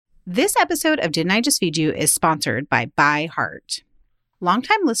This episode of Didn't I Just Feed You is sponsored by ByHeart.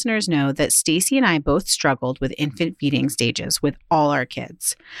 Longtime listeners know that Stacy and I both struggled with infant feeding stages with all our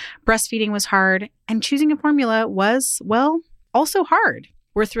kids. Breastfeeding was hard, and choosing a formula was, well, also hard.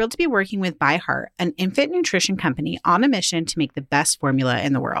 We're thrilled to be working with ByHeart, an infant nutrition company on a mission to make the best formula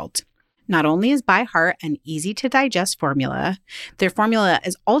in the world. Not only is ByHeart an easy-to-digest formula, their formula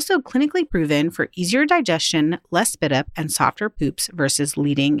is also clinically proven for easier digestion, less spit up, and softer poops versus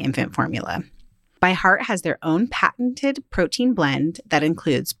leading infant formula. ByHeart has their own patented protein blend that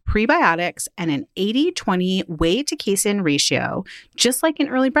includes prebiotics and an 80-20 whey to casein ratio, just like in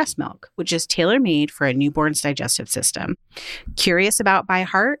early breast milk, which is tailor-made for a newborn's digestive system. Curious about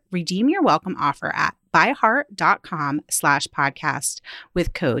ByHeart? Redeem your welcome offer at byheart.com/podcast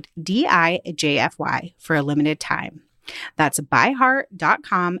with code DIJFY for a limited time. That's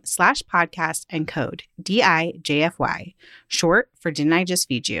byheart.com/podcast and code DIJFY, short for Didn't I Just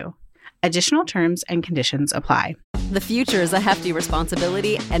Feed You? Additional terms and conditions apply. The future is a hefty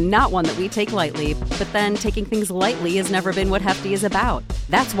responsibility and not one that we take lightly. But then taking things lightly has never been what Hefty is about.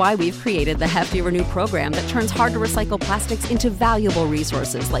 That's why we've created the Hefty Renew program that turns hard-to-recycle plastics into valuable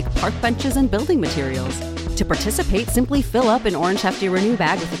resources like park benches and building materials. To participate, simply fill up an orange Hefty Renew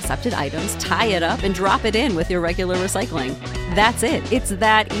bag with accepted items, tie it up, and drop it in with your regular recycling. That's it. It's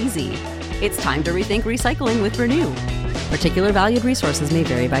that easy. It's time to rethink recycling with Renew. Particular valued resources may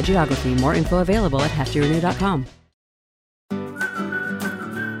vary by geography. More info available at heftyrenew.com.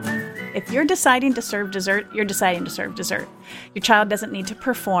 If you're deciding to serve dessert, you're deciding to serve dessert. Your child doesn't need to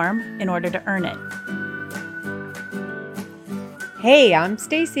perform in order to earn it. Hey, I'm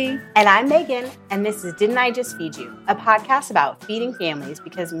Stacy. And I'm Megan, and this is Didn't I Just Feed You? A podcast about feeding families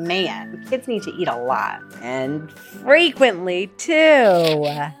because, man, kids need to eat a lot. And frequently, too.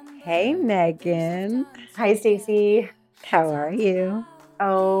 Hey, Megan. Hi, Stacy. How are you?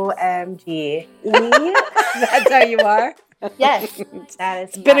 OMG. That's how you are? Yes. That is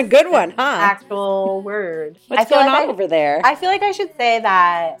it's been a good one, huh? Actual word. What's going on over there? I feel like I should say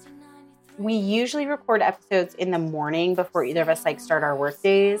that we usually record episodes in the morning before either of us start our work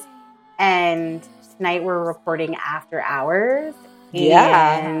days. And tonight we're recording after hours.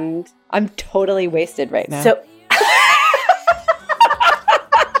 Yeah. And I'm totally wasted right now. So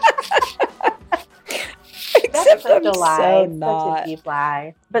Except such I'm a lie. so Such not. a deep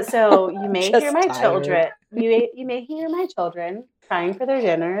lie. But so you may hear my tired. children. You may hear my children crying for their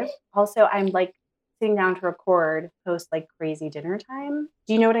dinner. Also, I'm sitting down to record post crazy dinner time.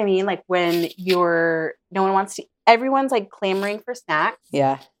 Do you know what I mean? When no one wants to. Everyone's clamoring for snacks.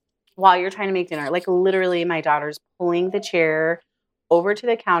 Yeah. While you're trying to make dinner, literally, my daughter's pulling the chair over to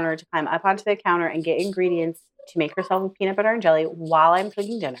the counter to climb up onto the counter and get ingredients to make herself a peanut butter and jelly while I'm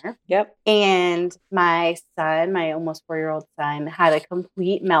cooking dinner. Yep. And my son, my almost 4-year-old son, had a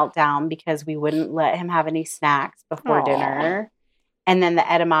complete meltdown because we wouldn't let him have any snacks before dinner. And then the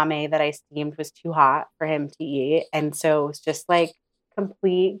edamame that I steamed was too hot for him to eat. And so it was just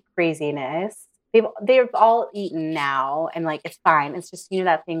complete craziness. They've all eaten now and it's fine. It's just,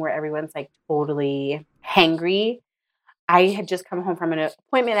 that thing where everyone's totally hangry. I had just come home from an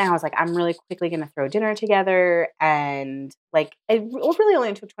appointment and I was I'm really quickly going to throw dinner together. And it really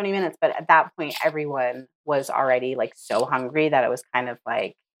only took 20 minutes. But at that point, everyone was already so hungry that it was kind of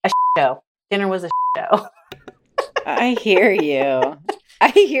a show. Dinner was a show. I hear you.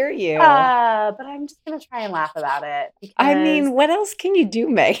 But I'm just going to try and laugh about it. I mean, what else can you do,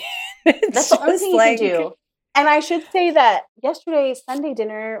 Megan? That's the only thing you can do. And I should say that yesterday, Sunday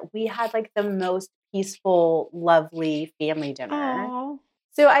dinner, we had the most peaceful, lovely family dinner. Aww.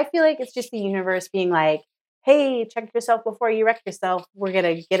 So I feel it's just the universe being hey, check yourself before you wreck yourself. We're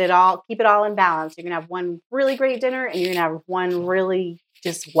going to keep it all in balance. You're going to have one really great dinner and you're going to have one really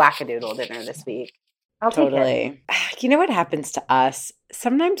just wackadoodle dinner this week. I'll totally. Take it. You know what happens to us?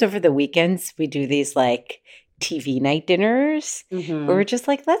 Sometimes over the weekends, we do these TV night dinners where we're just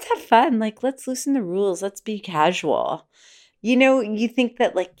let's have fun. Let's loosen the rules. Let's be casual. You think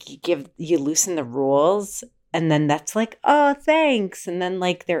that you loosen the rules and then that's oh, thanks. And then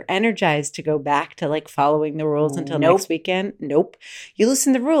they're energized to go back to following the rules until next weekend. Nope. You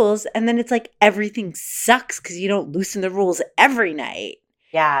loosen the rules and then it's everything sucks because you don't loosen the rules every night.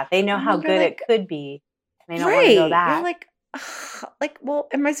 Yeah. They know how good it could be. And they don't want to go back. You're well,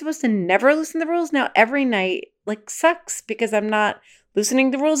 am I supposed to never loosen the rules? Now every night sucks because I'm not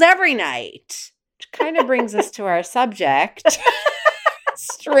loosening the rules every night. Which kind of brings us to our subject.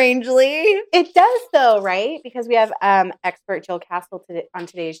 strangely. It does though, right? Because we have expert Jill Castle on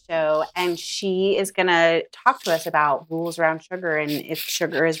today's show, and she is going to talk to us about rules around sugar and if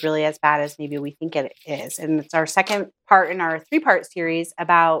sugar is really as bad as maybe we think it is. And it's our second part in our 3-part series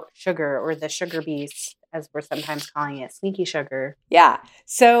about sugar, or the sugar beast, as we're sometimes calling it, sneaky sugar. Yeah.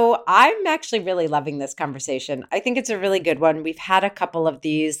 So I'm actually really loving this conversation. I think it's a really good one. We've had a couple of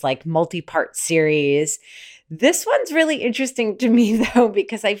these like multi-part series. This one's really interesting to me though,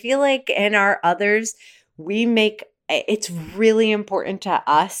 because I feel like in our others, it's really important to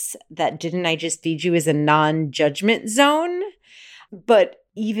us that Didn't I Just Feed You is a non-judgment zone. But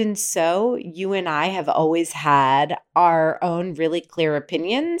even so, you and I have always had our own really clear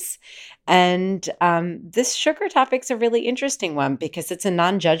opinions. And this sugar topic's a really interesting one because it's a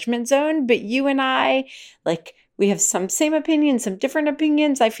non-judgment zone. But you and I, like, we have some same opinions, some different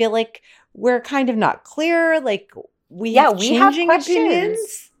opinions. I feel like we're kind of not clear. Like, we have changing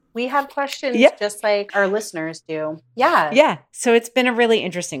opinions. We have questions Yeah. just like our listeners do. Yeah. Yeah. So it's been a really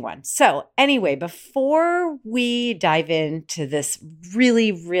interesting one. So anyway, before we dive into this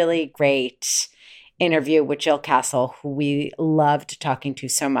really, really great interview with Jill Castle, who we loved talking to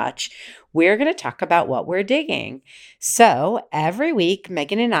so much, we're going to talk about what we're digging. So every week,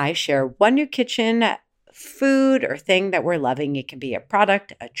 Megan and I share one new kitchen food or thing that we're loving. It can be a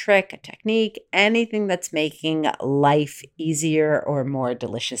product, a trick, a technique, anything that's making life easier or more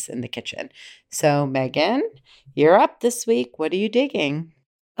delicious in the kitchen. So Megan, you're up this week. What are you digging?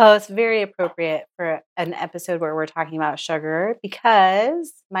 Oh, it's very appropriate for an episode where we're talking about sugar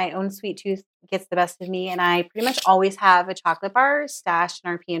because my own sweet tooth gets the best of me, and I pretty much always have a chocolate bar stashed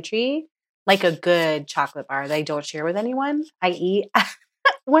in our pantry, like a good chocolate bar that I don't share with anyone. I eat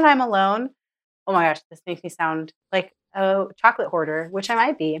when I'm alone. Oh my gosh, this makes me sound like a chocolate hoarder, which I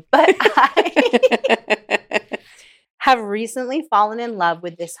might be. But I have recently fallen in love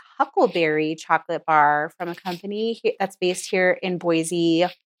with this Huckleberry chocolate bar from a company that's based here in Boise,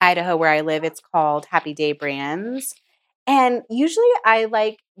 Idaho, where I live. It's called Happy Day Brands. And usually I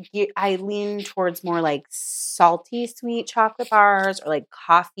lean towards more like salty sweet chocolate bars, or like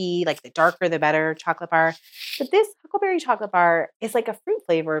coffee, like the darker the better chocolate bar. But this Huckleberry chocolate bar is like a fruit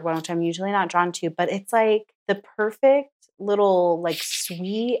flavored one, which I'm usually not drawn to, but it's like the perfect little like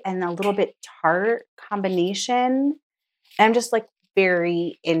sweet and a little bit tart combination. And I'm just like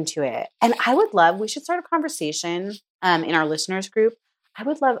very into it. And we should start a conversation in our listeners group. I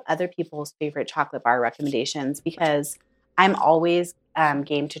would love other people's favorite chocolate bar recommendations because I'm always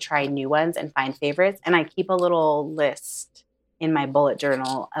game to try new ones and find favorites. And I keep a little list in my bullet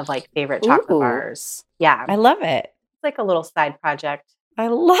journal of like favorite chocolate bars. Yeah. I love it. It's like a little side project. I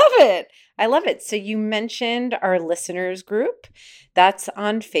love it. I love it. So you mentioned our listeners group. That's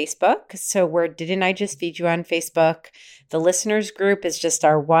on Facebook. So we're Didn't I Just Feed You on Facebook. The listeners group is just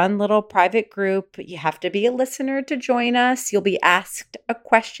our one little private group. You have to be a listener to join us. You'll be asked a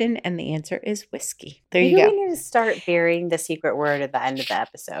question and the answer is whiskey. There you go. We need to start burying the secret word at the end of the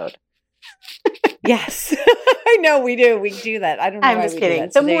episode. Yes. I know we do. We do that. I don't know. I'm just kidding.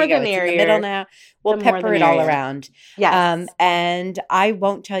 The more the merrier. It's in the middle now. We'll pepper it all around. Yes. And I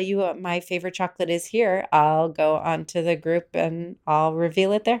won't tell you what my favorite chocolate is here. I'll go onto the group and I'll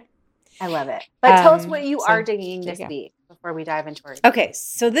reveal it there. I love it. But tell us what you are digging this week before we dive into our Okay.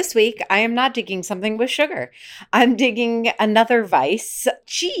 So this week I am not digging something with sugar. I'm digging another vice,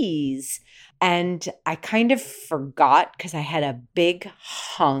 cheese. And I kind of forgot because I had a big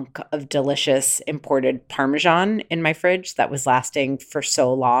hunk of delicious imported Parmesan in my fridge that was lasting for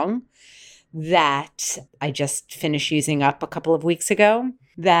so long that I just finished using up a couple of weeks ago.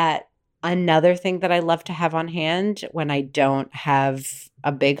 That another thing that I love to have on hand when I don't have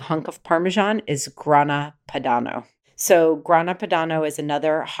a big hunk of Parmesan is Grana Padano. So Grana Padano is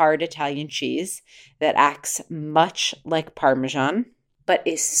another hard Italian cheese that acts much like Parmesan, but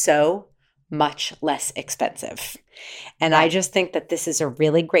is so much less expensive. And I just think that this is a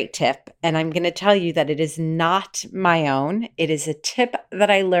really great tip. And I'm going to tell you that it is not my own. It is a tip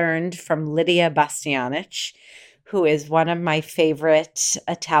that I learned from Lydia Bastianich, who is one of my favorite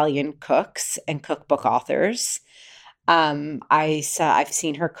Italian cooks and cookbook authors. I've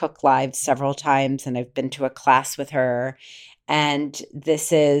seen her cook live several times, and I've been to a class with her. And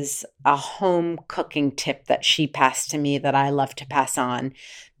this is a home cooking tip that she passed to me that I love to pass on,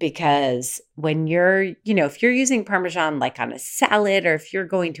 because when if you're using Parmesan like on a salad, or if you're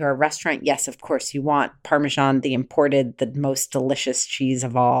going to a restaurant, yes, of course you want Parmesan, the imported, the most delicious cheese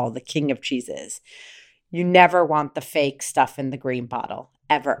of all, the king of cheeses. You never want the fake stuff in the green bottle.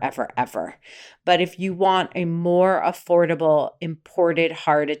 ever, ever, ever. But if you want a more affordable, imported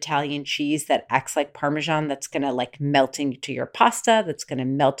hard Italian cheese that acts like Parmesan, that's going to like melt into your pasta, that's going to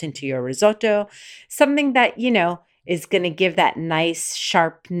melt into your risotto, something that, is going to give that nice,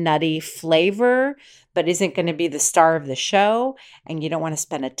 sharp, nutty flavor, but isn't going to be the star of the show, and you don't want to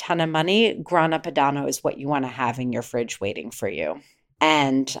spend a ton of money, Grana Padano is what you want to have in your fridge waiting for you.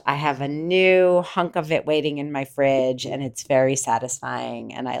 And I have a new hunk of it waiting in my fridge, and it's very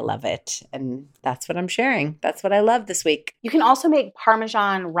satisfying, and I love it. And that's what I'm sharing. That's what I love this week. You can also make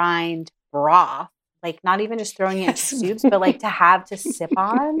Parmesan rind broth, like not even just throwing it in soups, but like to have to sip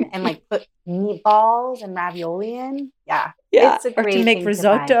on and like put meatballs and ravioli in. Yeah. It's a great or to make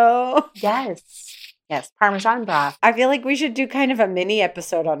risotto. Yes. Parmesan broth. I feel like we should do kind of a mini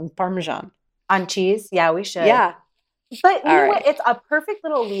episode on Parmesan. On cheese? Yeah, we should. Yeah. But you know what? It's a perfect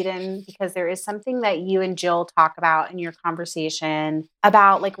little lead-in because there is something that you and Jill talk about in your conversation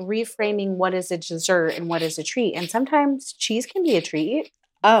about like reframing what is a dessert and what is a treat. And sometimes cheese can be a treat.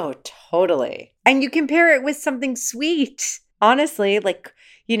 Oh, totally. And you can pair it with something sweet. Honestly, like,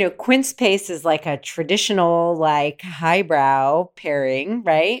 quince paste is like a traditional, like highbrow pairing,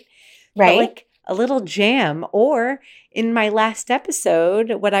 right? Right. But like a little jam. Or in my last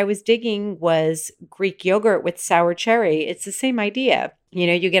episode, what I was digging was Greek yogurt with sour cherry. It's the same idea.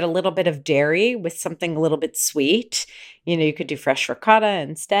 You get a little bit of dairy with something a little bit sweet. You could do fresh ricotta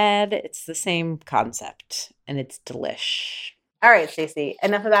instead. It's the same concept, and it's delish. All right, Stacey,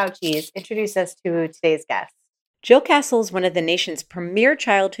 enough about cheese. Introduce us to today's guest. Jill Castle is one of the nation's premier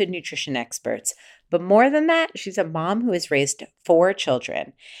childhood nutrition experts. But more than that, she's a mom who has raised 4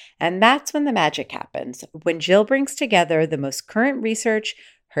 children. And that's when the magic happens, when Jill brings together the most current research,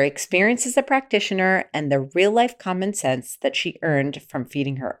 her experience as a practitioner, and the real-life common sense that she earned from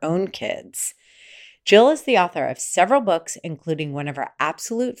feeding her own kids. Jill is the author of several books, including one of her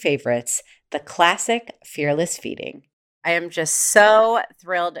absolute favorites, the classic Fearless Feeding. I am just so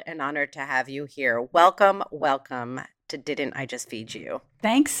thrilled and honored to have you here. Welcome to Didn't I Just Feed You?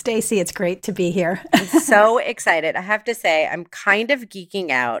 Thanks, Stacey. It's great to be here. I'm so excited. I have to say, I'm kind of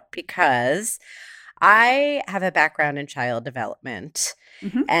geeking out because I have a background in child development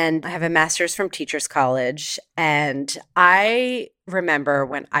and I have a master's from Teachers College. And I remember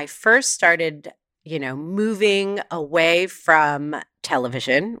when I first started moving away from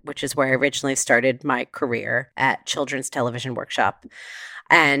television, which is where I originally started my career at Children's Television Workshop,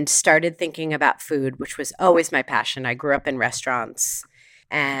 and started thinking about food, which was always my passion. I grew up in restaurants.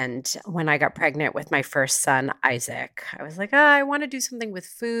 And when I got pregnant with my first son, Isaac, I was like, I want to do something with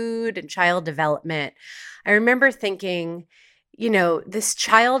food and child development. I remember thinking, this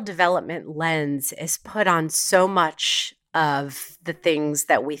child development lens is put on so much of the things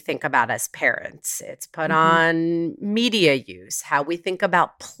that we think about as parents. It's put on media use, how we think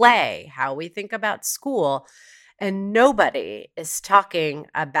about play, how we think about school. And nobody is talking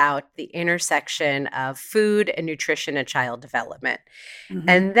about the intersection of food and nutrition and child development.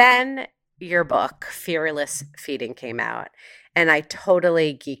 And then your book, Fearless Feeding, came out. And I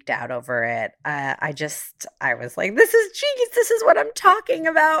totally geeked out over it. I was like, this is genius. This is what I'm talking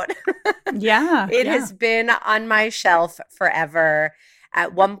about. It has been on my shelf forever.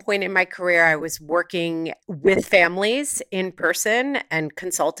 At one point in my career, I was working with families in person and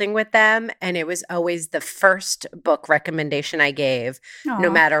consulting with them. And it was always the first book recommendation I gave, no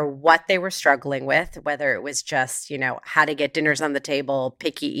matter what they were struggling with, whether it was just, how to get dinners on the table,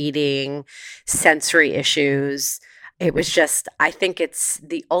 picky eating, sensory issues. It was just, I think it's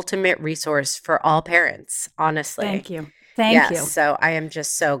the ultimate resource for all parents, honestly. Thank you. Thank you. So I am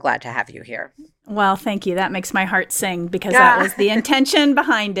just so glad to have you here. Well, thank you. That makes my heart sing because that was the intention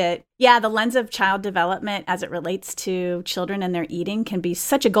behind it. Yeah, the lens of child development as it relates to children and their eating can be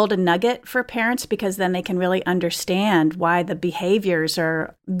such a golden nugget for parents because then they can really understand why the behaviors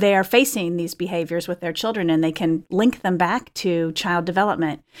they are facing these behaviors with their children, and they can link them back to child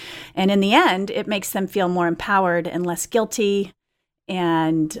development. And in the end, it makes them feel more empowered and less guilty.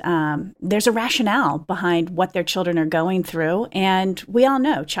 And there's a rationale behind what their children are going through. And we all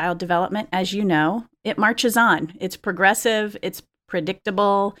know child development, as you know, it marches on. It's progressive. It's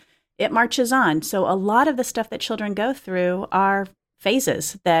predictable. It marches on. So a lot of the stuff that children go through are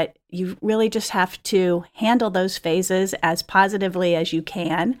phases that you really just have to handle those phases as positively as you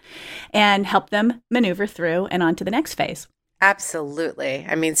can and help them maneuver through and on to the next phase. Absolutely.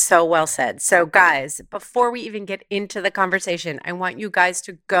 I mean, so well said. So guys, before we even get into the conversation, I want you guys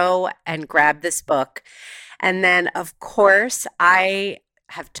to go and grab this book. And then, of course, I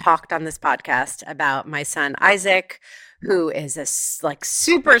have talked on this podcast about my son, Isaac, who is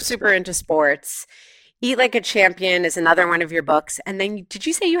super, super into sports. Eat Like a Champion is another one of your books. And then did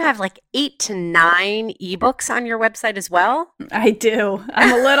you say you have like 8 to 9 ebooks on your website as well? I do.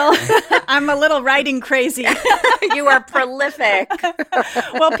 I'm a little writing crazy. You are prolific.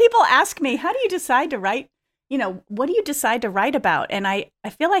 Well, people ask me, how do you decide to write? What do you decide to write about? And I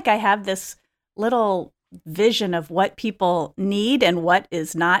feel like I have this little vision of what people need and what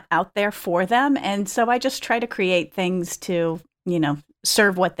is not out there for them. And so I just try to create things to,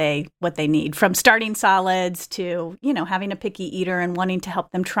 serve what they need, from starting solids to, having a picky eater and wanting to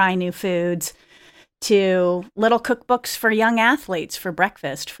help them try new foods, to little cookbooks for young athletes, for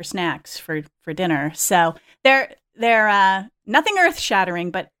breakfast, for snacks, for dinner. So they're nothing earth-shattering,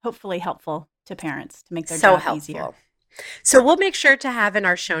 but hopefully helpful to parents to make their job easier. So we'll make sure to have in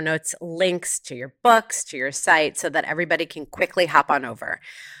our show notes links to your books, to your site, so that everybody can quickly hop on over.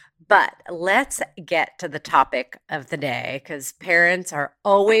 But let's get to the topic of the day, because parents are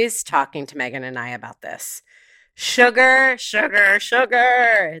always talking to Megan and I about this. Sugar, sugar,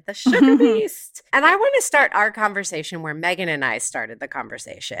 sugar, the sugar beast. And I want to start our conversation where Megan and I started the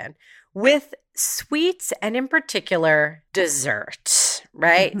conversation, with sweets, and in particular, dessert,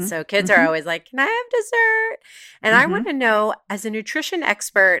 right? Mm-hmm. So kids are always like, can I have dessert? And I want to know, as a nutrition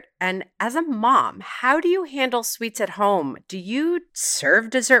expert and as a mom, how do you handle sweets at home? Do you serve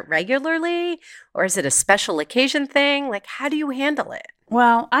dessert regularly, or is it a special occasion thing? Like, how do you handle it?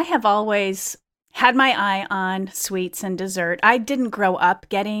 Well, I have always had my eye on sweets and dessert. I didn't grow up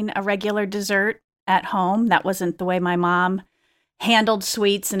getting a regular dessert at home. That wasn't the way my mom handled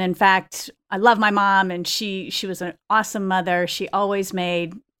sweets. And in fact, I love my mom, and she was an awesome mother. She always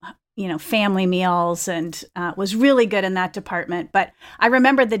made, family meals, and was really good in that department. But I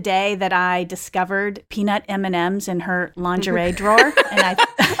remember the day that I discovered peanut M&Ms in her lingerie drawer, and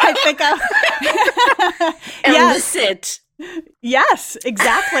I think illicit. Yes,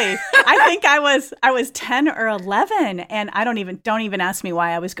 exactly. I think I was 10 or 11, and I don't even ask me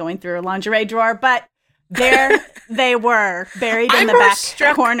why I was going through a lingerie drawer, but there they were, buried in the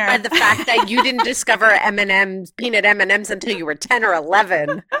back corner. By the fact that you didn't discover peanut M&Ms until you were 10 or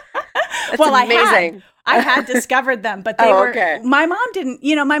 11. That's amazing. I had discovered them, but they were. Okay. My mom didn't.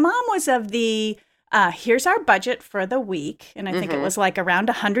 My mom was of the. Here's our budget for the week. And I think it was like around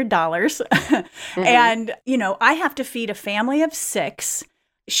 $100. And, I have to feed a family of 6.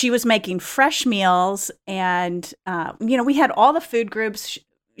 She was making fresh meals, and, we had all the food groups.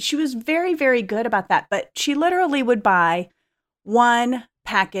 She was very, very good about that. But she literally would buy 1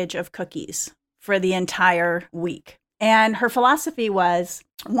 package of cookies for the entire week. And her philosophy was,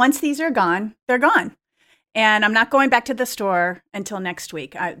 once these are gone, they're gone. And I'm not going back to the store until next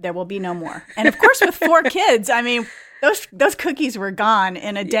week. There will be no more. And of course, with 4 kids, I mean, those cookies were gone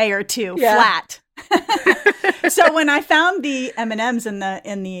in a day or two, flat. So when I found the M&Ms in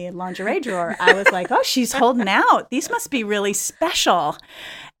the lingerie drawer, I was like, oh, she's holding out. These must be really special.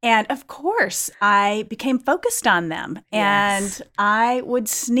 And of course, I became focused on them. Yes. And I would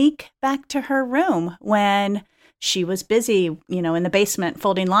sneak back to her room when she was busy, in the basement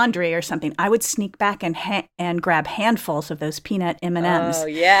folding laundry or something. I would sneak back and grab handfuls of those peanut M&Ms. Oh,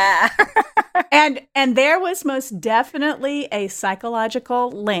 yeah. and there was most definitely a psychological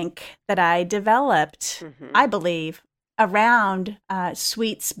link that I developed, I believe, around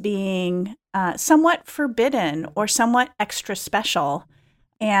sweets being somewhat forbidden or somewhat extra special.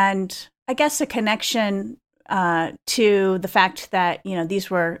 And I guess a connection to the fact that,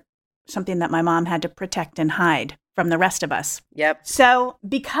 these were something that my mom had to protect and hide from the rest of us. Yep. So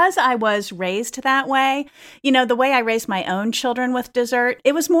because I was raised that way, the way I raised my own children with dessert,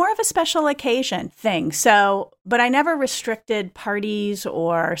 it was more of a special occasion thing. So, but I never restricted parties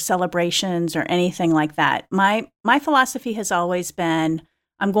or celebrations or anything like that. My philosophy has always been,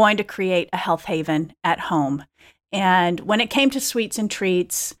 I'm going to create a health haven at home. And when it came to sweets and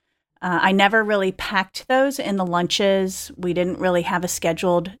treats, I never really packed those in the lunches. We didn't really have a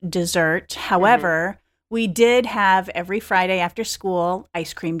scheduled dessert. However, we did have every Friday after school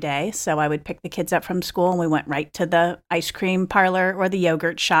ice cream day. So I would pick the kids up from school and we went right to the ice cream parlor or the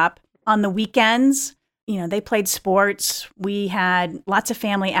yogurt shop. On the weekends, they played sports. We had lots of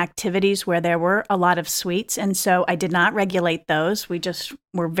family activities where there were a lot of sweets. And so I did not regulate those. We just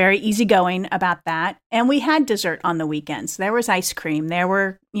were very easygoing about that. And we had dessert on the weekends. There was ice cream. There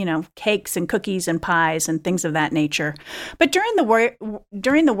were, cakes and cookies and pies and things of that nature. But during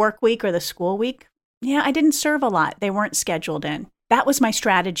the work week or the school week, I didn't serve a lot. They weren't scheduled in. That was my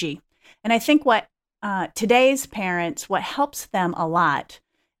strategy. And I think what today's parents, what helps them a lot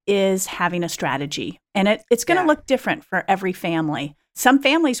is having a strategy. And it's going to look different for every family. Some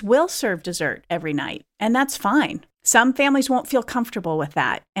families will serve dessert every night, and that's fine. Some families won't feel comfortable with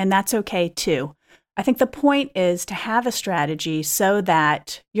that, and that's okay too. I think the point is to have a strategy so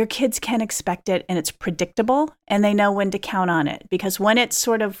that your kids can expect it and it's predictable and they know when to count on it. Because when it's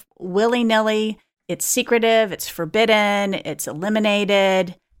sort of willy-nilly, it's secretive, it's forbidden, it's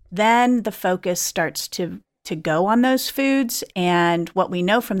eliminated, then the focus starts to go on those foods. And what we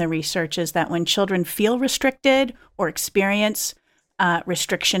know from the research is that when children feel restricted or experience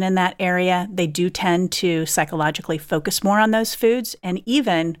restriction in that area, they do tend to psychologically focus more on those foods. And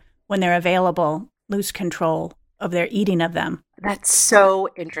even when they're available, lose control of their eating of them. That's so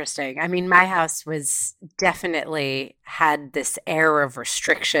interesting. I mean, my house was definitely had this air of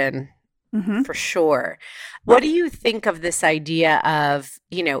restriction. For sure. What do you think of this idea of,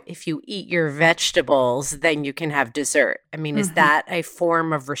 if you eat your vegetables, then you can have dessert? I mean, is that a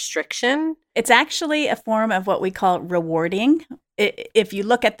form of restriction? It's actually a form of what we call rewarding. If you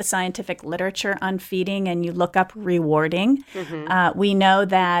look at the scientific literature on feeding and you look up rewarding, we know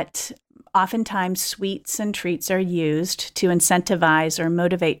that oftentimes sweets and treats are used to incentivize or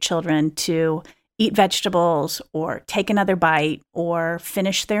motivate children to eat vegetables or take another bite or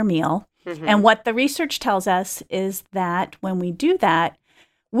finish their meal. And what the research tells us is that when we do that,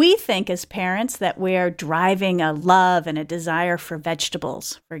 we think as parents that we're driving a love and a desire for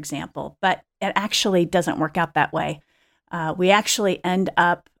vegetables, for example, but it actually doesn't work out that way. We actually end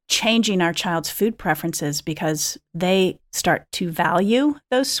up changing our child's food preferences because they start to value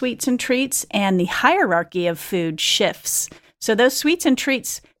those sweets and treats, and the hierarchy of food shifts. So those sweets and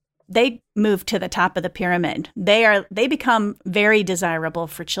treats, they move to the top of the pyramid. They become very desirable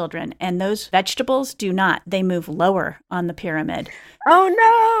for children, and those vegetables do not. They move lower on the pyramid. Oh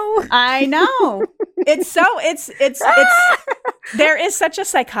no. I know. It's there is such a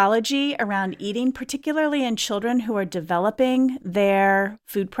psychology around eating, particularly in children who are developing their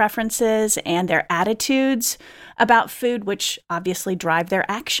food preferences and their attitudes about food, which obviously drive their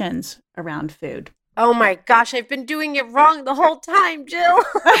actions around food. Oh my gosh, I've been doing it wrong the whole time, Jill.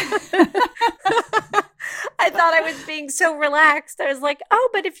 I thought I was being so relaxed. I was like, oh,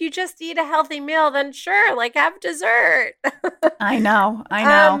 but if you just eat a healthy meal, then sure, have dessert. I know.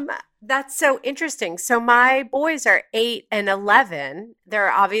 That's so interesting. So my boys are 8 and 11.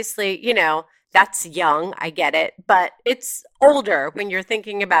 They're obviously, that's young. I get it. But it's older when you're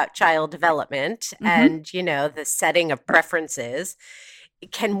thinking about child development and, the setting of preferences.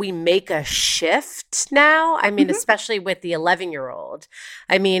 Can we make a shift now? I mean, especially with the 11-year-old.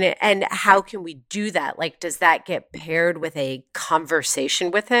 I mean, and how can we do that? Does that get paired with a conversation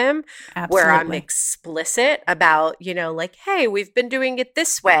with him? Absolutely. Where I'm explicit about, hey, we've been doing it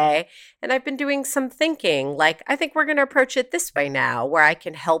this way and I've been doing some thinking. I think we're going to approach it this way now, where I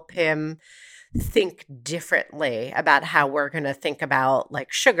can help him think differently about how we're going to think about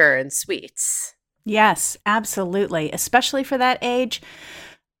sugar and sweets. Yes, absolutely. Especially for that age,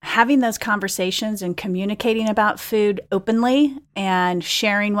 having those conversations and communicating about food openly and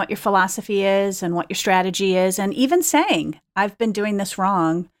sharing what your philosophy is and what your strategy is, and even saying, I've been doing this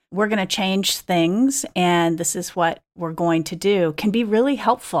wrong. We're going to change things, and this is what we're going to do, can be really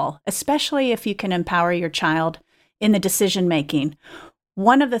helpful, especially if you can empower your child in the decision making.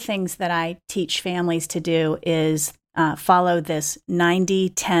 One of the things that I teach families to do is follow this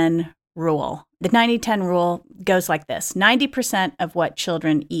 90-10 rule. The 90-10 rule goes like this. 90% of what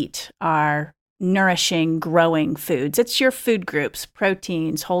children eat are nourishing, growing foods. It's your food groups: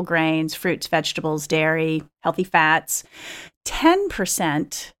 proteins, whole grains, fruits, vegetables, dairy, healthy fats.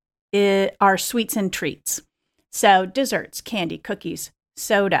 10% are sweets and treats. So desserts, candy, cookies,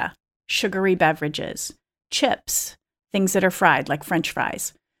 soda, sugary beverages, chips, things that are fried like French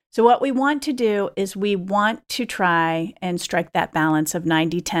fries. So what we want to do is we want to try and strike that balance of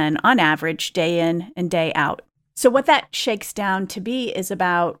 90-10 on average, day in and day out. So what that shakes down to be is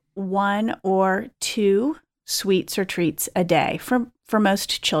about 1 or 2 sweets or treats a day for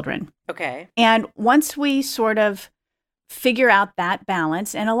most children. Okay. And once we sort of figure out that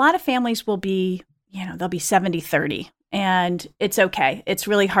balance, and a lot of families will be, they'll be 70-30, and it's okay. It's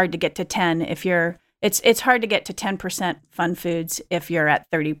really hard to get to 10 if you're It's hard to get to 10% fun foods if you're at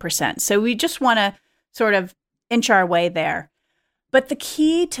 30%. So we just want to sort of inch our way there. But the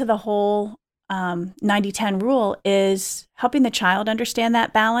key to the whole 90-10 rule is helping the child understand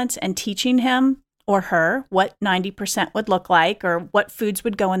that balance and teaching him or her what 90% would look like, or what foods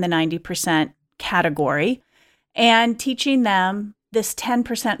would go in the 90% category, and teaching them this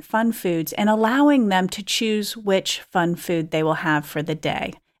 10% fun foods and allowing them to choose which fun food they will have for the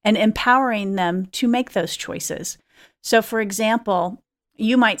day, and empowering them to make those choices. So, for example,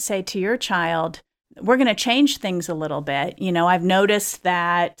 you might say to your child, we're going to change things a little bit. I've noticed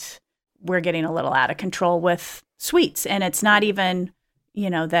that we're getting a little out of control with sweets, and it's not even,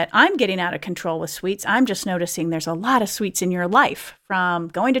 that I'm getting out of control with sweets. I'm just noticing there's a lot of sweets in your life, from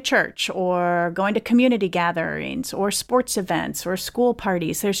going to church or going to community gatherings or sports events or school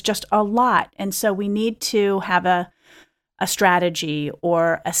parties. There's just a lot. And so we need to have a strategy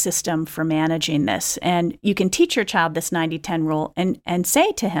or a system for managing this. And you can teach your child this 90-10 rule and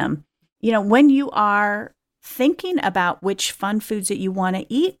say to him, when you are thinking about which fun foods that you want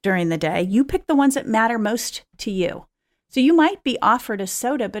to eat during the day, you pick the ones that matter most to you. So you might be offered a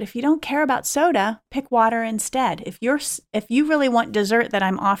soda, but if you don't care about soda, pick water instead. If you really want dessert that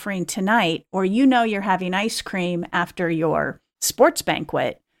I'm offering tonight, or you're having ice cream after your sports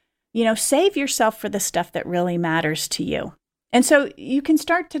banquet, save yourself for the stuff that really matters to you. And so you can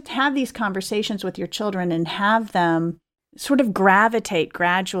start to have these conversations with your children and have them sort of gravitate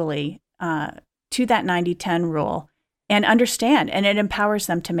gradually to that 90-10 rule and understand, and it empowers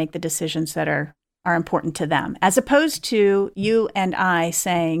them to make the decisions that are important to them, as opposed to you and I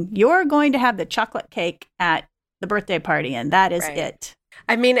saying, you're going to have the chocolate cake at the birthday party, and that is it.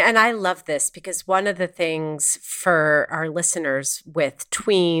 I mean, and I love this because one of the things for our listeners with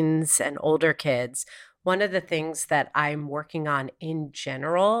tweens and older kids, one of the things that I'm working on in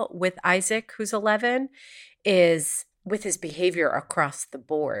general with Isaac, who's 11, is with his behavior across the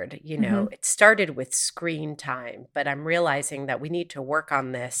board. It started with screen time, but I'm realizing that we need to work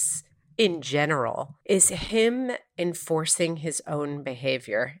on this in general, is him enforcing his own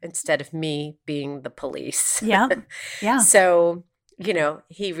behavior instead of me being the police. Yeah. Yeah. So, he'll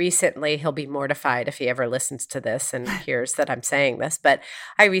be mortified if he ever listens to this and hears that I'm saying this, but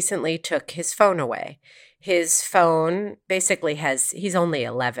I recently took his phone away. His phone basically he's only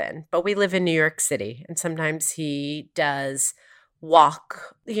 11, but we live in New York City, and sometimes he does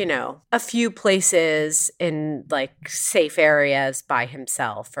walk, a few places in like safe areas by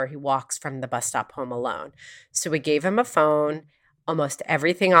himself, or he walks from the bus stop home alone. So we gave him a phone. Almost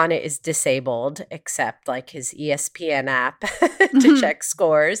everything on it is disabled except like his ESPN app to check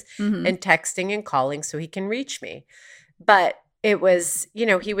scores and texting and calling so he can reach me. But it was,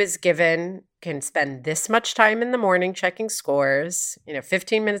 he was given, can spend this much time in the morning checking scores,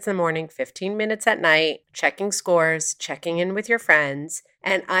 15 minutes in the morning, 15 minutes at night, checking scores, checking in with your friends.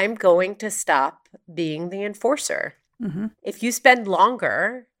 And I'm going to stop being the enforcer. Mm-hmm. If you spend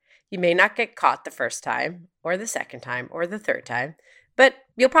longer, you may not get caught the first time or the second time or the third time, but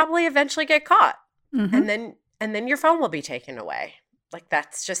you'll probably eventually get caught. Mm-hmm. And then your phone will be taken away. Like,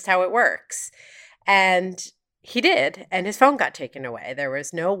 that's just how it works. And he did, and his phone got taken away. There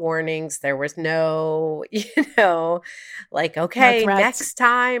was no warnings. There was no, like, okay, no next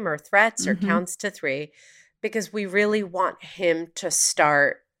time, or threats or counts to 3, because we really want him to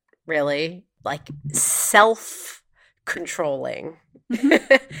start really like self-controlling.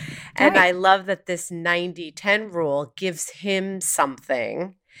 And I love that this 90-10 rule gives him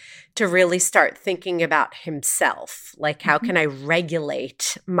something to really start thinking about himself. Like, how can I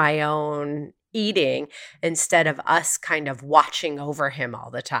regulate my own eating instead of us kind of watching over him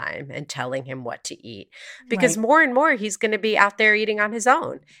all the time and telling him what to eat? Because more and more he's going to be out there eating on his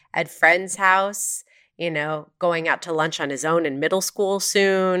own at friend's house, going out to lunch on his own in middle school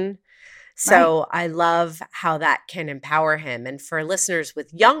soon. So I love how that can empower him. And for listeners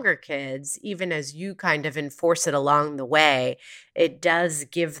with younger kids, even as you kind of enforce it along the way, it does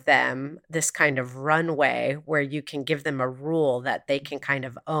give them this kind of runway where you can give them a rule that they can kind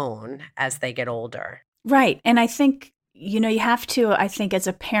of own as they get older. Right. And I think, you have to, I think as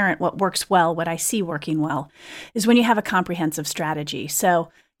a parent, what works well, what I see working well, is when you have a comprehensive strategy.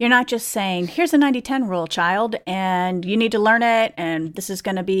 So you're not just saying, here's a 90-10 rule, child, and you need to learn it, and this is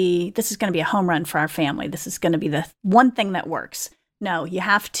going to be a home run for our family. This is going to be the one thing that works. No, you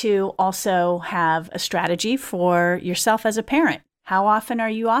have to also have a strategy for yourself as a parent. How often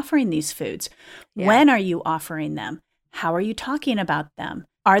are you offering these foods? Yeah. When are you offering them? How are you talking about them?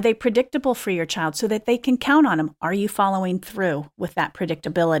 Are they predictable for your child so that they can count on them? Are you following through with that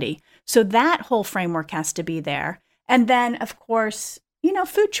predictability? So that whole framework has to be there. And then, of course,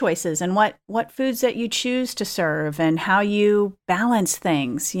 food choices and what foods that you choose to serve and how you balance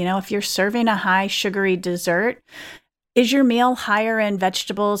things. If you're serving a high sugary dessert, is your meal higher in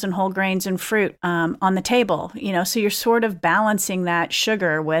vegetables and whole grains and fruit on the table? So you're sort of balancing that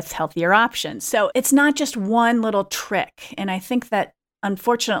sugar with healthier options. So it's not just one little trick. And I think that,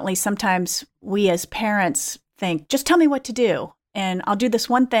 unfortunately, sometimes we as parents think, just tell me what to do, and I'll do this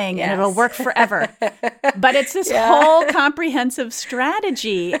one thing and it'll work forever. But it's this whole comprehensive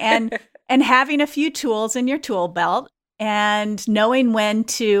strategy and having a few tools in your tool belt and knowing when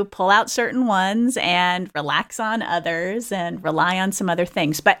to pull out certain ones and relax on others and rely on some other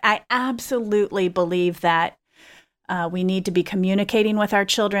things. But I absolutely believe that We need to be communicating with our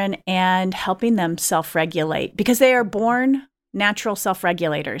children and helping them self-regulate because they are born natural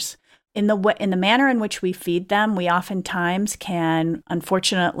self-regulators. In the manner in which we feed them, we oftentimes can,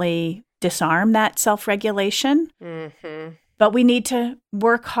 unfortunately, disarm that self-regulation. Mm-hmm. But we need to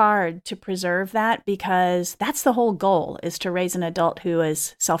work hard to preserve that because that's the whole goal, is to raise an adult who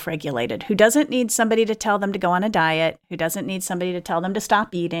is self-regulated, who doesn't need somebody to tell them to go on a diet, who doesn't need somebody to tell them to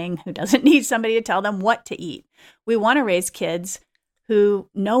stop eating, who doesn't need somebody to tell them what to eat. We want to raise kids who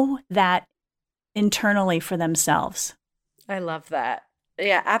know that internally for themselves. I love that.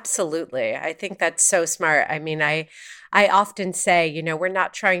 Yeah, absolutely. I think that's so smart. I mean, I often say, we're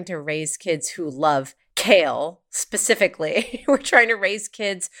not trying to raise kids who love kale specifically. We're trying to raise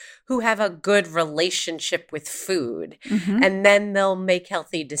kids who have a good relationship with food, mm-hmm. and then they'll make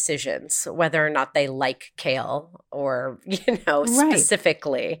healthy decisions, whether or not they like kale or,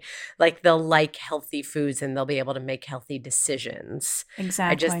 specifically, like they'll like healthy foods and they'll be able to make healthy decisions.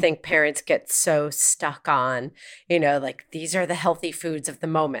 Exactly. I just think parents get so stuck on, like these are the healthy foods of the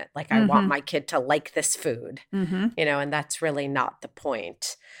moment. Like mm-hmm. I want my kid to like this food, mm-hmm. And that's really not the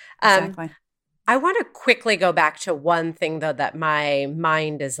point. Exactly. I want to quickly go back to one thing, though, that my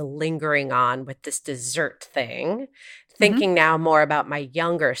mind is lingering on with this dessert thing, thinking mm-hmm. now more about my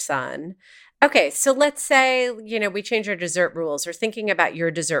younger son. Okay, so let's say, we change our dessert rules, or thinking about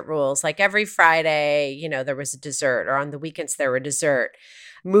your dessert rules, like every Friday, there was a dessert, or on the weekends there were dessert,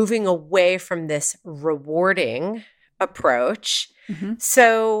 moving away from this rewarding approach. Mm-hmm.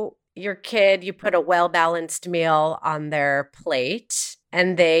 So your kid, you put a well-balanced meal on their plate,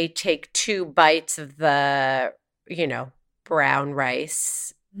 and they take 2 bites of the, brown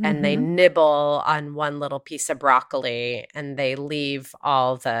rice, mm-hmm. and they nibble on one little piece of broccoli, and they leave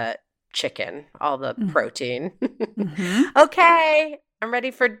all the chicken, all the mm-hmm. protein. Mm-hmm. Okay, I'm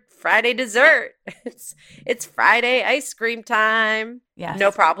ready for Friday dessert. It's Friday ice cream time. Yes.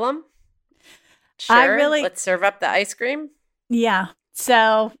 No problem. Sure, let's serve up the ice cream. Yeah.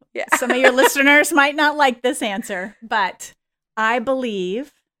 So some of your listeners might not like this answer, but I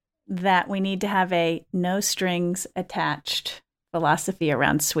believe that we need to have a no strings attached philosophy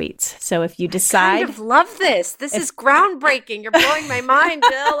around sweets. So if you decide... I kind of love this. This is groundbreaking. You're blowing my mind,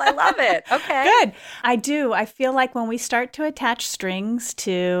 Jill. I love it. Okay. Good. I do. I feel like when we start to attach strings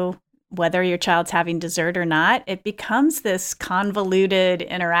to whether your child's having dessert or not, it becomes this convoluted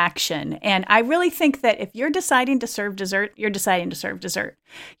interaction. And I really think that if you're deciding to serve dessert, you're deciding to serve dessert.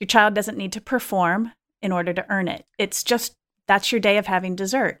 Your child doesn't need to perform in order to earn it. It's just, that's your day of having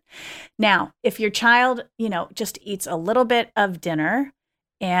dessert. Now, if your child, just eats a little bit of dinner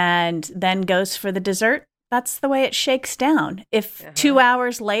and then goes for the dessert, that's the way it shakes down. If 2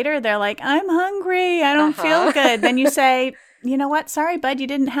 hours later, they're like, I'm hungry, I don't feel good, then you say, you know what? Sorry, bud, you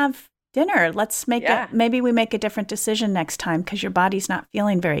didn't have dinner. Let's make maybe we make a different decision next time because your body's not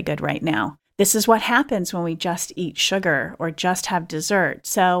feeling very good right now. This is what happens when we just eat sugar or just have dessert.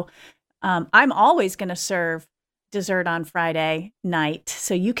 So I'm always going to serve dessert on Friday night,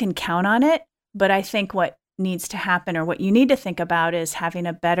 so you can count on it. But I think what needs to happen, or what you need to think about, is eating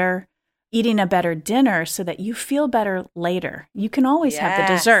a better dinner so that you feel better later. You can always have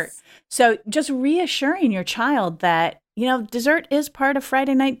the dessert. So just reassuring your child that, dessert is part of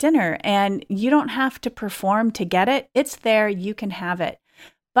Friday night dinner and you don't have to perform to get it. It's there. You can have it.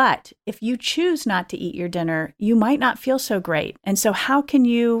 But if you choose not to eat your dinner, you might not feel so great. And so how can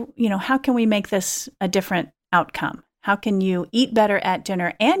we make this a different outcome? How can you eat better at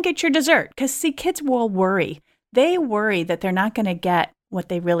dinner and get your dessert? Because see, kids will worry. They worry that they're not going to get what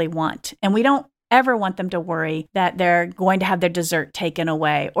they really want. And we don't ever want them to worry that they're going to have their dessert taken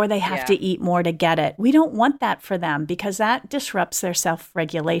away or they have to eat more to get it. We don't want that for them because that disrupts their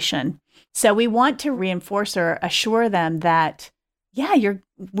self-regulation. So we want to reinforce or assure them that,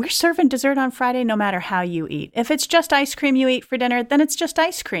 we're serving dessert on Friday no matter how you eat. If it's just ice cream you eat for dinner, then it's just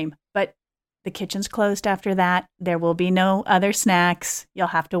ice cream. But the kitchen's closed after that. There will be no other snacks. You'll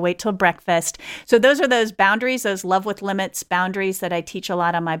have to wait till breakfast. So those are those boundaries, those love with limits boundaries that I teach a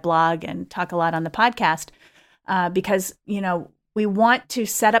lot on my blog and talk a lot on the podcast because, we want to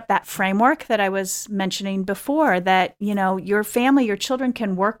set up that framework that I was mentioning before that, your family, your children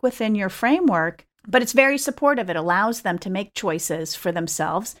can work within your framework, but it's very supportive. It allows them to make choices for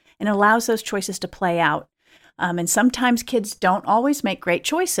themselves and allows those choices to play out. And sometimes kids don't always make great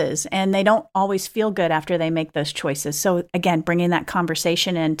choices and they don't always feel good after they make those choices. So again, bringing that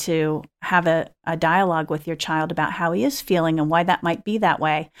conversation in to have a dialogue with your child about how he is feeling and why that might be that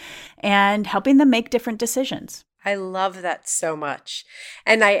way and helping them make different decisions. I love that so much.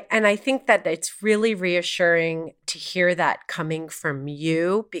 And I think that it's really reassuring to hear that coming from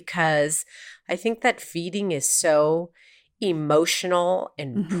you, because I think that feeding is so emotional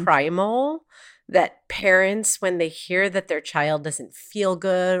and primal that parents, when they hear that their child doesn't feel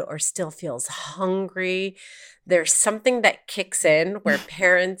good or still feels hungry, there's something that kicks in where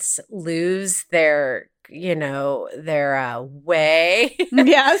parents lose their way.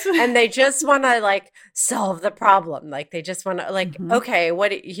 Yes. And they just want to like solve the problem. Like they just want to like, okay,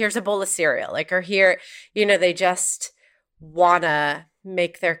 here's a bowl of cereal. Like, or here, they just want to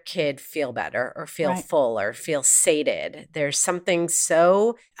make their kid feel better or feel full or feel sated. There's something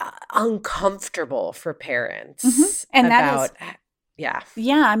so uncomfortable for parents and about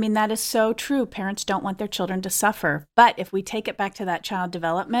Yeah, I mean, that is so true. Parents don't want their children to suffer. But if we take it back to that child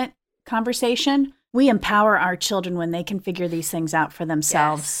development conversation, we empower our children when they can figure these things out for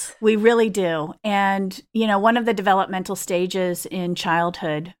themselves. Yes. We really do. And, one of the developmental stages in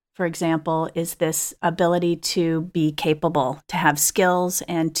childhood, for example, is this ability to be capable, to have skills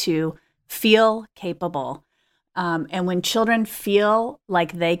and to feel capable. And when children feel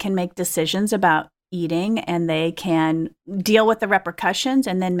like they can make decisions about eating and they can deal with the repercussions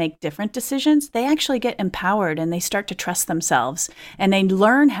and then make different decisions, they actually get empowered and they start to trust themselves and they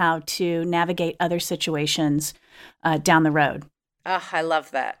learn how to navigate other situations down the road. Oh, I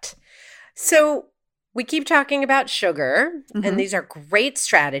love that. So we keep talking about sugar and these are great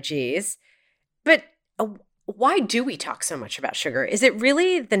strategies, but why do we talk so much about sugar? Is it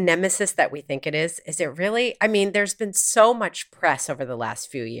really the nemesis that we think it is? Is it really? I mean, there's been so much press over the last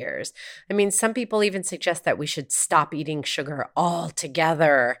few years. I mean, some people even suggest that we should stop eating sugar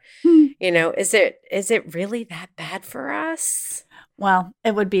altogether. Is it really that bad for us? Well,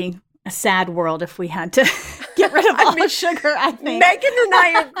 it would be a sad world if we had to get rid of all sugar, I think. Megan and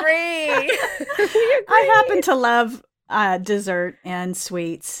I agree. I happen to love dessert and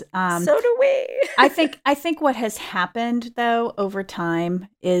sweets. So do we. I think what has happened though over time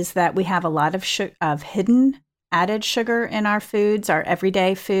is that we have a lot of hidden added sugar in our foods, our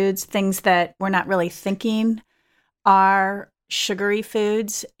everyday foods, things that we're not really thinking are sugary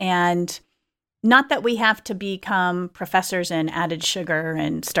foods. And not that we have to become professors in added sugar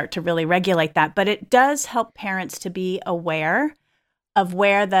and start to really regulate that, but it does help parents to be aware of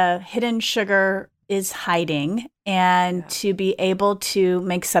where the hidden sugar is hiding and to be able to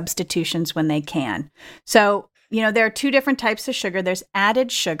make substitutions when they can. So, there are two different types of sugar. There's added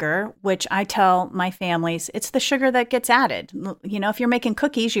sugar, which I tell my families, it's the sugar that gets added. If you're making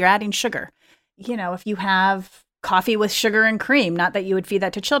cookies, you're adding sugar. If you have coffee with sugar and cream, not that you would feed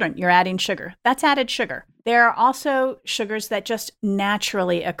that to children, you're adding sugar. That's added sugar. There are also sugars that just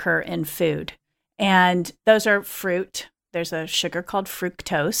naturally occur in food. And those are fruit. There's a sugar called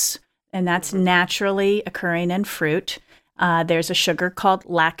fructose, and that's naturally occurring in fruit. There's a sugar called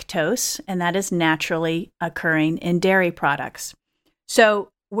lactose, and that is naturally occurring in dairy products. So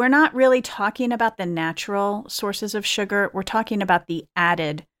we're not really talking about the natural sources of sugar. We're talking about the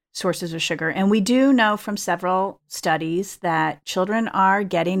added sources of sugar. And we do know from several studies that children are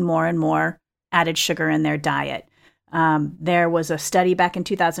getting more and more added sugar in their diet. There was a study back in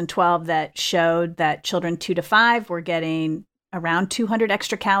 2012 that showed that children 2 to 5 were getting around 200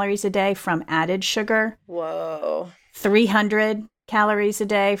 extra calories a day from added sugar. Whoa. 300 calories a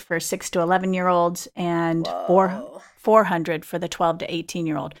day for 6 to 11-year-olds and 400 for the 12 to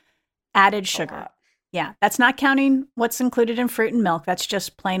 18-year-old. Added sugar. Yeah, that's not counting what's included in fruit and milk. That's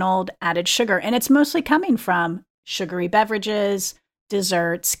just plain old added sugar. And it's mostly coming from sugary beverages,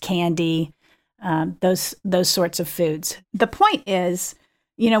 desserts, candy, those sorts of foods. The point is,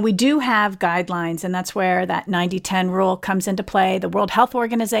 we do have guidelines, and that's where that 90-10 rule comes into play. The World Health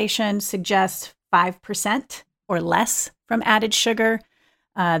Organization suggests 5% or less from added sugar.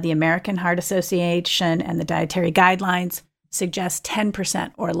 The American Heart Association and the Dietary Guidelines suggest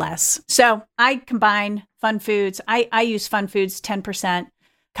 10% or less. So I combine fun foods. I use fun foods 10%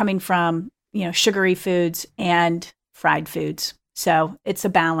 coming from, sugary foods and fried foods. So it's a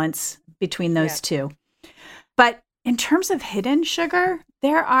balance between those two. But in terms of hidden sugar,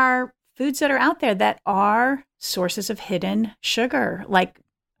 there are foods that are out there that are sources of hidden sugar. Like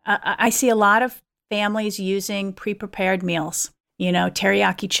I see a lot of families using pre-prepared meals,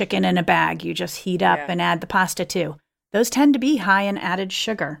 teriyaki chicken in a bag. You just heat up and add the pasta to. Those tend to be high in added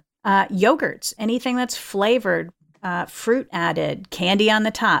sugar. Yogurts, anything that's flavored, fruit added, candy on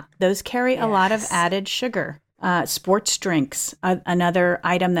the top, those carry a lot of added sugar. Sports drinks, another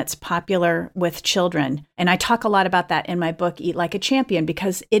item that's popular with children. And I talk a lot about that in my book, Eat Like a Champion,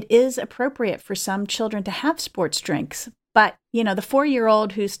 because it is appropriate for some children to have sports drinks. But, the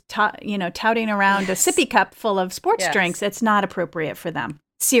 4-year-old who's, touting around a sippy cup full of sports drinks, it's not appropriate for them.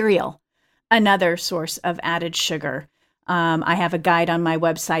 Cereal, another source of added sugar. I have a guide on my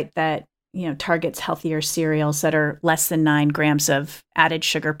website that, targets healthier cereals that are less than 9 grams of added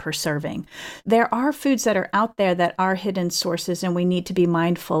sugar per serving. There are foods that are out there that are hidden sources, and we need to be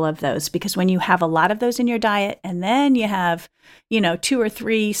mindful of those, because when you have a lot of those in your diet and then you have, 2 or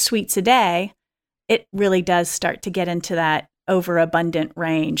 3 sweets a day, it really does start to get into that overabundant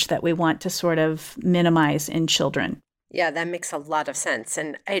range that we want to sort of minimize in children. Yeah, that makes a lot of sense.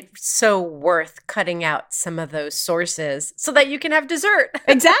 And it's so worth cutting out some of those sources so that you can have dessert.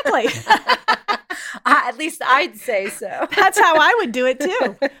 Exactly. At least I'd say so. That's how I would do it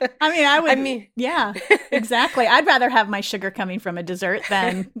too. Yeah, exactly. I'd rather have my sugar coming from a dessert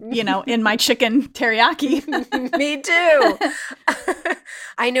than, in my chicken teriyaki. Me too.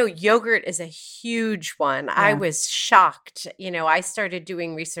 I know yogurt is a huge one. Yeah. I was shocked. I started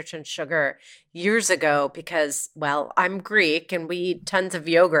doing research on sugar years ago because, well, I'm Greek and we eat tons of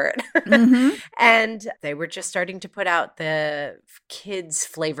yogurt. Mm-hmm. And they were just starting to put out the kids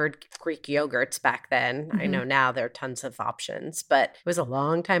flavored Greek yogurts back then. Mm-hmm. I know now there are tons of options, but it was a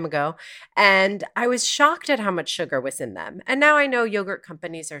long time ago. And I was shocked at how much sugar was in them. And now I know yogurt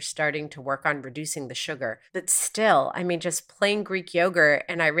companies are starting to work on reducing the sugar. But still, just plain Greek yogurt.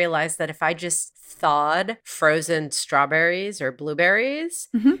 And I realized that if I just thawed frozen strawberries or blueberries,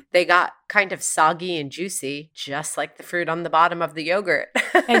 mm-hmm. they got kind of soggy and juicy, just like the fruit on the bottom of the yogurt.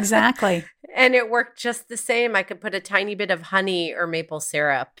 Exactly. And it worked just the same. I could put a tiny bit of honey or maple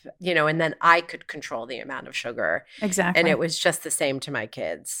syrup, and then I could control the amount of sugar. Exactly. And it was just the same to my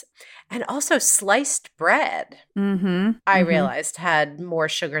kids. And also sliced bread, mm-hmm. I mm-hmm. realized had more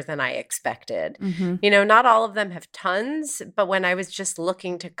sugar than I expected. Mm-hmm. Not all of them have tons, but when I was just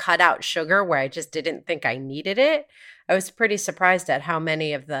looking to cut out sugar where I just didn't think I needed it, I was pretty surprised at how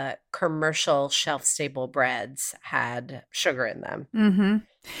many of the commercial shelf-stable breads had sugar in them. Mm-hmm.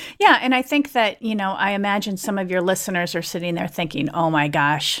 Yeah, and I think that, I imagine some of your listeners are sitting there thinking, oh my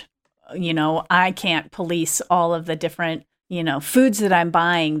gosh, I can't police all of the different, foods that I'm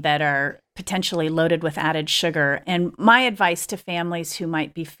buying that are potentially loaded with added sugar. And my advice to families who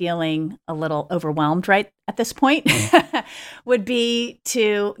might be feeling a little overwhelmed right at this point would be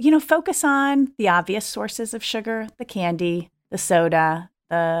to, focus on the obvious sources of sugar, the candy, the soda,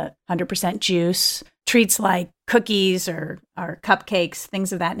 the 100% juice, treats like cookies or cupcakes,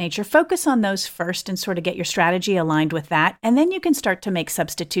 things of that nature. Focus on those first and sort of get your strategy aligned with that. And then you can start to make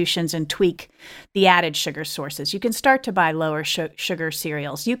substitutions and tweak the added sugar sources. You can start to buy lower sugar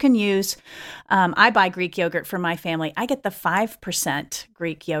cereals. You can use, I buy Greek yogurt for my family. I get the 5%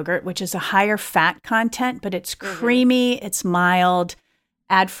 Greek yogurt, which is a higher fat content, but it's creamy, it's mild.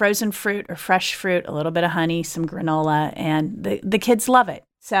 Add frozen fruit or fresh fruit, a little bit of honey, some granola, and the kids love it.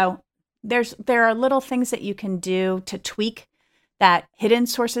 So there are little things that you can do to tweak that hidden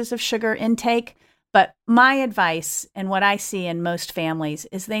sources of sugar intake. But my advice and what I see in most families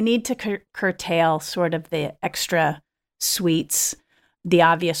is they need to curtail sort of the extra sweets, the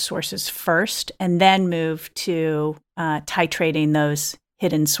obvious sources first, and then move to titrating those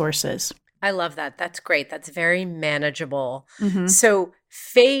hidden sources. I love that. That's great. That's very manageable. Mm-hmm. So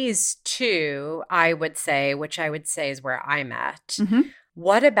phase 2, I would say, which I would say is where I'm at. Mm-hmm.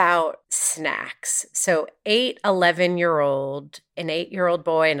 What about snacks? So 11-year-old, an 8-year-old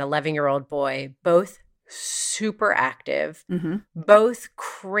boy, an 11-year-old boy, both super active, mm-hmm. both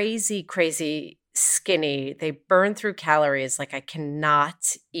crazy skinny. They burn through calories like I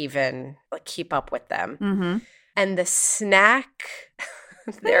cannot even keep up with them. Mm-hmm. And the snack,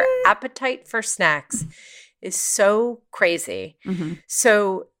 their appetite for snacks is so crazy. Mm-hmm.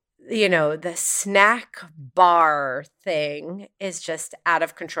 So the snack bar thing is just out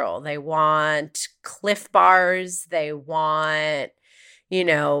of control. They want Cliff bars. They want,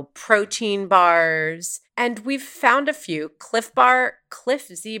 protein bars. And we've found a few. Cliff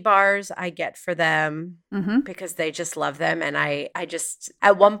Z bars I get for them mm-hmm. because they just love them. And I just,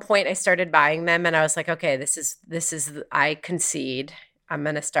 at one point I started buying them and I was like, okay, this is, I concede. I'm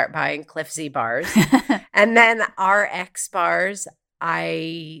going to start buying Cliff Z bars. And then RX bars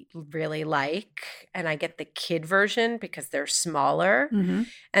I really like, and I get the kid version because they're smaller mm-hmm.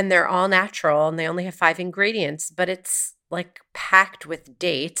 and they're all natural and they only have 5 ingredients, but it's like packed with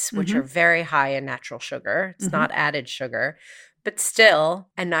dates, which mm-hmm. are very high in natural sugar. It's mm-hmm. not added sugar, but still,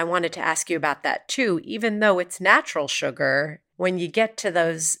 and I wanted to ask you about that too, even though it's natural sugar, when you get to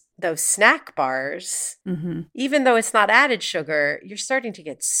those snack bars, mm-hmm. even though it's not added sugar, you're starting to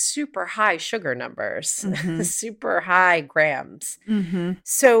get super high sugar numbers, mm-hmm. super high grams. Mm-hmm.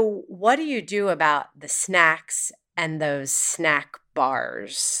 So what do you do about the snacks and those snack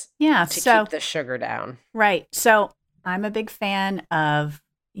bars Yeah. to So, keep the sugar down. right. So I'm a big fan of,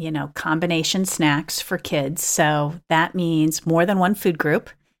 combination snacks for kids. So that means more than one food group.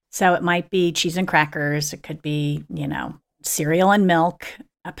 So it might be cheese and crackers. It could be, cereal and milk,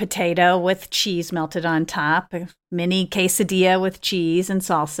 a potato with cheese melted on top, a mini quesadilla with cheese and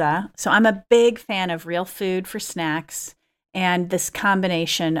salsa. So I'm a big fan of real food for snacks and this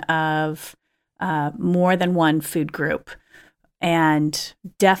combination of more than one food group. And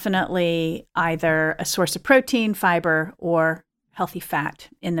definitely either a source of protein, fiber, or healthy fat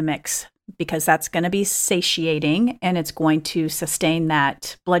in the mix, because that's going to be satiating and it's going to sustain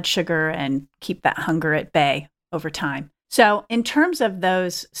that blood sugar and keep that hunger at bay over time. So in terms of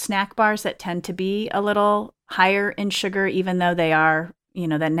those snack bars that tend to be a little higher in sugar, even though they are,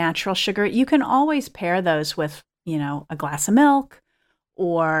 the natural sugar, you can always pair those with, a glass of milk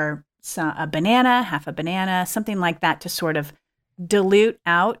or a banana, half a banana, something like that to sort of dilute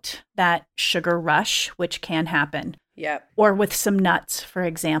out that sugar rush, which can happen. Yep. Or with some nuts, for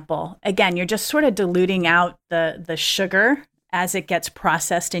example. Again, you're just sort of diluting out the sugar as it gets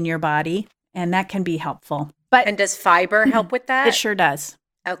processed in your body, and that can be helpful. And does fiber help with that? It sure does.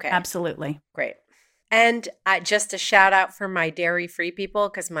 Okay. Absolutely. Great. And just a shout out for my dairy-free people,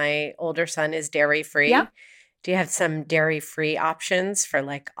 because my older son is dairy-free. Yeah. Do you have some dairy-free options for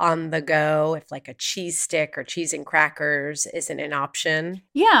like on the go, if like a cheese stick or cheese and crackers isn't an option?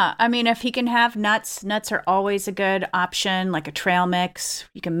 Yeah. I mean, if he can have nuts are always a good option, like a trail mix.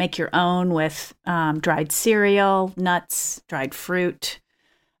 You can make your own with dried cereal, nuts, dried fruit.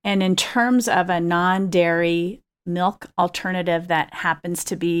 And in terms of a non-dairy milk alternative that happens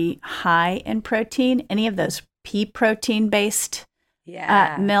to be high in protein, any of those pea protein-based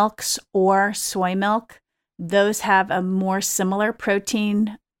milks or soy milk, those have a more similar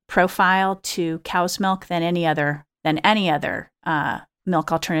protein profile to cow's milk than any other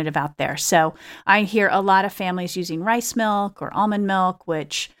milk alternative out there. So I hear a lot of families using rice milk or almond milk,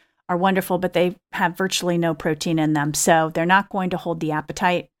 which are wonderful, but they have virtually no protein in them. So they're not going to hold the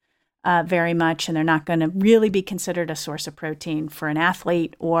appetite very much, and they're not going to really be considered a source of protein for an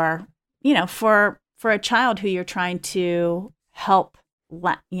athlete or, for a child who you're trying to help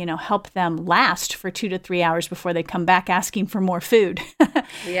them last for 2 to 3 hours before they come back asking for more food.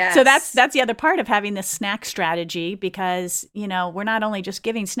 Yes. So that's the other part of having this snack strategy, because, we're not only just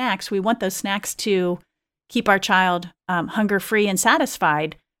giving snacks, we want those snacks to keep our child hunger-free and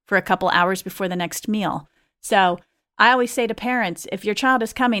satisfied for a couple hours before the next meal. So I always say to parents, if your child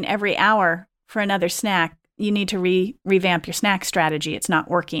is coming every hour for another snack, you need to revamp your snack strategy. It's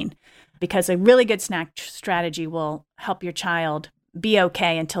not working, because a really good snack strategy will help your child be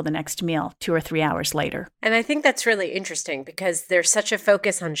okay until the next meal 2 or 3 hours later. And I think that's really interesting because there's such a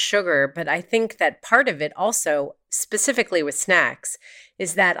focus on sugar, but I think that part of it also, specifically with snacks,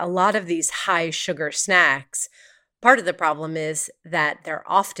 is that a lot of these high sugar snacks, part of the problem is that they're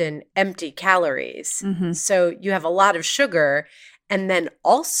often empty calories. Mm-hmm. So you have a lot of sugar, and then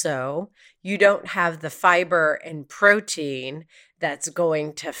also you don't have the fiber and protein that's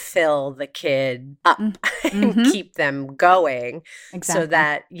going to fill the kid up and keep them going. Exactly. So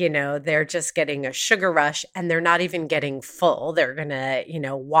that, they're just getting a sugar rush and they're not even getting full. They're going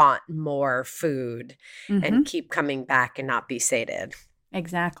to, want more food and keep coming back and not be sated.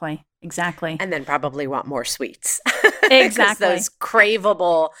 Exactly. And then probably want more sweets. Exactly. Those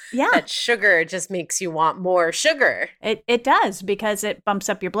craveable, that sugar just makes you want more sugar. It does, because it bumps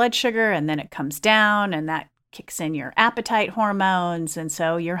up your blood sugar and then it comes down, and that kicks in your appetite hormones. And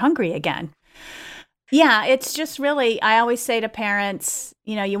so you're hungry again. Yeah, it's just really, I always say to parents,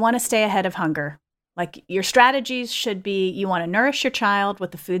 you want to stay ahead of hunger. Like, your strategies should be, you want to nourish your child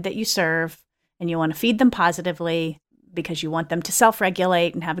with the food that you serve, and you want to feed them positively because you want them to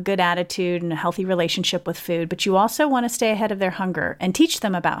self-regulate and have a good attitude and a healthy relationship with food. But you also want to stay ahead of their hunger and teach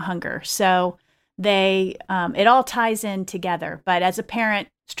them about hunger. So it all ties in together. But as a parent,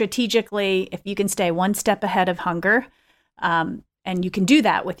 strategically, if you can stay one step ahead of hunger, and you can do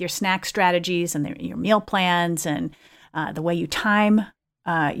that with your snack strategies and your meal plans and the way you time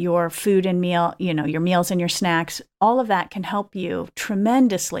your food and meal, your meals and your snacks, all of that can help you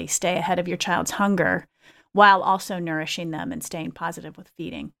tremendously stay ahead of your child's hunger while also nourishing them and staying positive with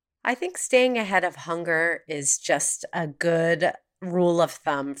feeding. I think staying ahead of hunger is just a good rule of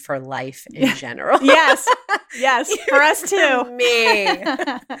thumb for life in general. Yes, for us too. Me.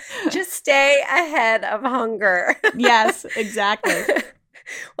 Just stay ahead of hunger. Yes, exactly.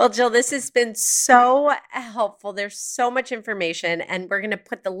 Well, Jill, this has been so helpful. There's so much information, and we're going to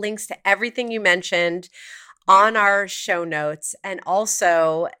put the links to everything you mentioned on our show notes. And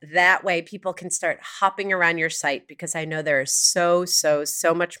also that way people can start hopping around your site, because I know there is so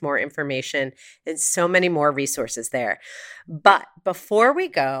much more information and so many more resources there. But before we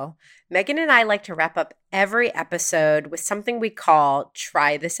go, Megan and I like to wrap up every episode with something we call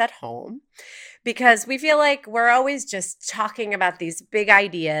Try This at Home, because we feel like we're always just talking about these big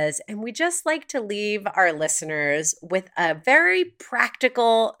ideas, and we just like to leave our listeners with a very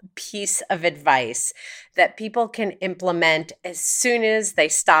practical piece of advice that people can implement as soon as they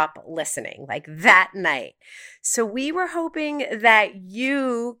stop listening, like that night. So we were hoping that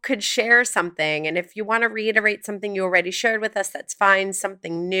you could share something. And if you want to reiterate something you already shared with us, that's fine,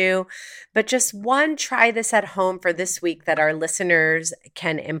 something new. But just one, try this at home for this week that our listeners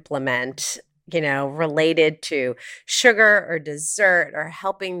can implement, related to sugar or dessert or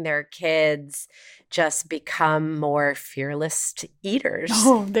helping their kids just become more fearless eaters.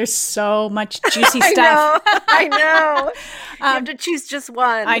 Oh, there's so much juicy stuff. I know. You have to choose just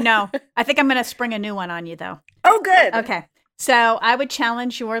one. I know. I think I'm going to spring a new one on you, though. Oh, good. Okay. So I would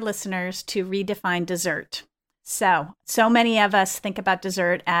challenge your listeners to redefine dessert. So many of us think about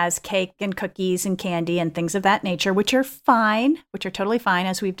dessert as cake and cookies and candy and things of that nature, which are fine, which are totally fine,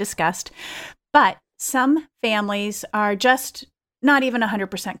 as we've discussed. But some families are just not even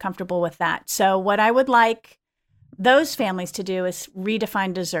 100% comfortable with that. So what I would like those families to do is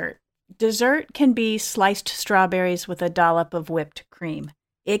redefine dessert. Dessert can be sliced strawberries with a dollop of whipped cream.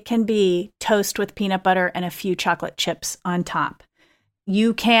 It can be toast with peanut butter and a few chocolate chips on top.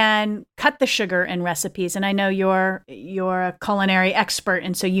 You can cut the sugar in recipes. And I know you're a culinary expert,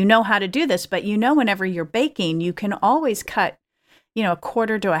 and so you know how to do this, but whenever you're baking, you can always cut, a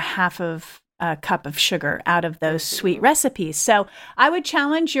quarter to a half of a cup of sugar out of those sweet recipes. So I would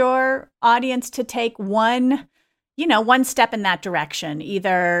challenge your audience to take one step in that direction.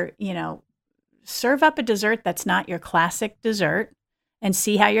 Either, serve up a dessert that's not your classic dessert and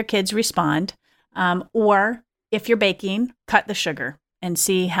see how your kids respond. Or if you're baking, cut the sugar and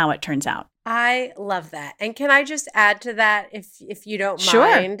see how it turns out. I love that. And can I just add to that, if you don't Sure.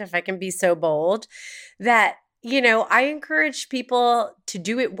 mind, if I can be so bold, that I encourage people to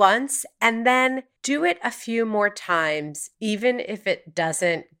do it once and then do it a few more times, even if it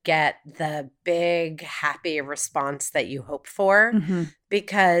doesn't get the big, happy response that you hope for,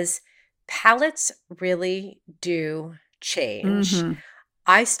 because palates really do change.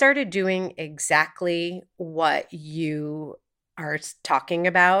 I started doing exactly what you are talking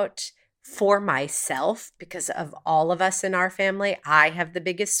about for myself, because of all of us in our family. I have the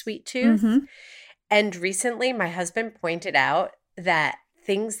biggest sweet tooth. And recently, my husband pointed out that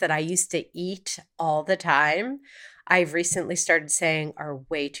things that I used to eat all the time, I've recently started saying are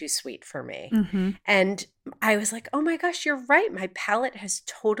way too sweet for me. And I was like, oh my gosh, you're right. My palate has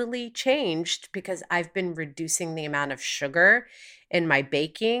totally changed because I've been reducing the amount of sugar in my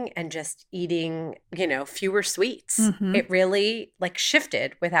baking and just eating, fewer sweets. It really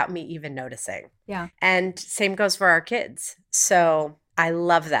shifted without me even noticing. Yeah. And same goes for our kids. So I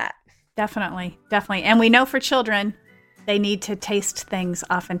love that. Definitely. And we know for children, they need to taste things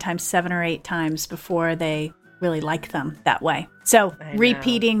oftentimes 7 or 8 times before they really like them that way. So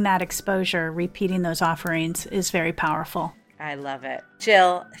repeating that exposure, repeating those offerings is very powerful. I love it.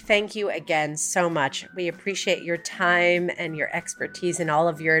 Jill, thank you again so much. We appreciate your time and your expertise and all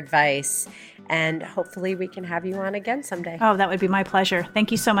of your advice. And hopefully we can have you on again someday. Oh, that would be my pleasure. Thank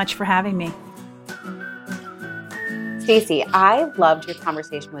you so much for having me. Stacey, I loved your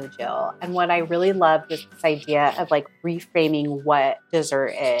conversation with Jill. And what I really loved was this idea of reframing what dessert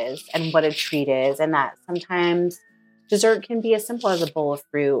is and what a treat is. And that sometimes dessert can be as simple as a bowl of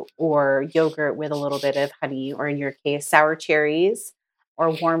fruit or yogurt with a little bit of honey, or in your case, sour cherries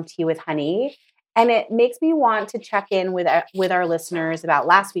or warm tea with honey. And it makes me want to check in with our listeners about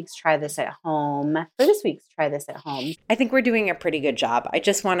last week's Try This at Home for this week's Try This at Home. I think we're doing a pretty good job. I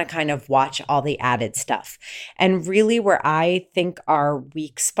just want to kind of watch all the added stuff. And really where I think our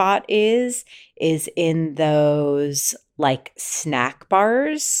weak spot is in those snack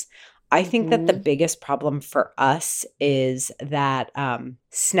bars. I think that the biggest problem for us is that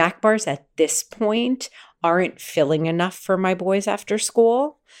snack bars at this point aren't filling enough for my boys after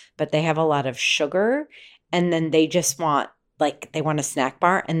school, but they have a lot of sugar, and then they just want they want a snack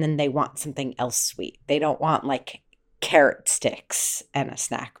bar, and then they want something else sweet. They don't want carrot sticks and a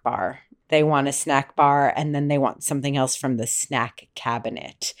snack bar. They want a snack bar, and then they want something else from the snack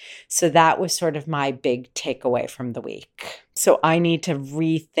cabinet. So that was sort of my big takeaway from the week. So I need to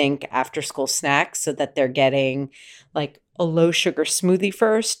rethink after school snacks so that they're getting a low sugar smoothie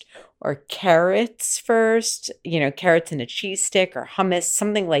first, or carrots first, carrots in a cheese stick or hummus,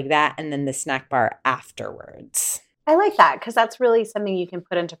 something like that, and then the snack bar afterwards. I like that because that's really something you can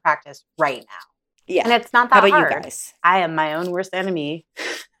put into practice right now. Yeah. And it's not that hard. How about you guys? I am my own worst enemy.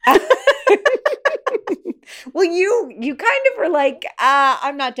 Well, you kind of were like,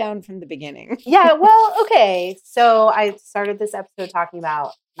 I'm not down from the beginning. Yeah, well, okay. So I started this episode talking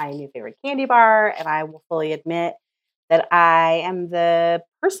about my new favorite candy bar, and I will fully admit that I am the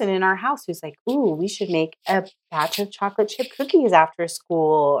person in our house who's like, ooh, we should make a batch of chocolate chip cookies after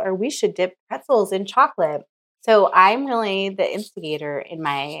school, or we should dip pretzels in chocolate. So I'm really the instigator in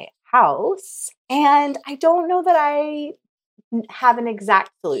my house, and I don't know that I have an exact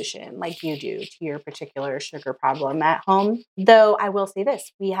solution like you do to your particular sugar problem at home. Though I will say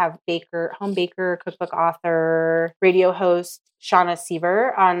this, we have home baker, cookbook author, radio host Shauna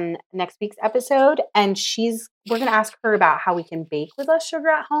Seaver on next week's episode. And we're going to ask her about how we can bake with less sugar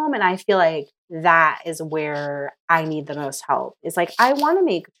at home. And I feel like that is where I need the most help. Is like, I want to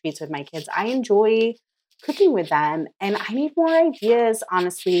make treats with my kids. I enjoy cooking with them. And I need more ideas,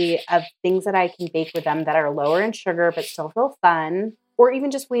 honestly, of things that I can bake with them that are lower in sugar, but still feel fun, or even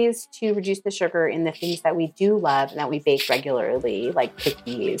just ways to reduce the sugar in the things that we do love and that we bake regularly, like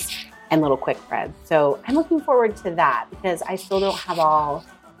cookies and little quick breads. So I'm looking forward to that because I still don't have all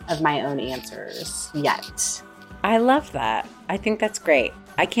of my own answers yet. I love that. I think that's great.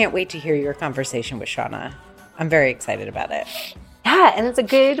 I can't wait to hear your conversation with Shauna. I'm very excited about it. Yeah, and it's a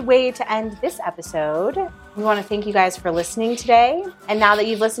good way to end this episode. We want to thank you guys for listening today. And now that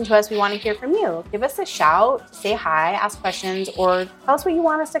you've listened to us, we want to hear from you. Give us a shout, say hi, ask questions, or tell us what you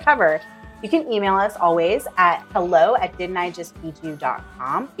want us to cover. You can email us always at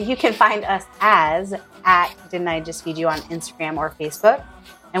hello@didn'tijustfeedyou.com. You can find us at Didn't I Just Feed You on Instagram or Facebook.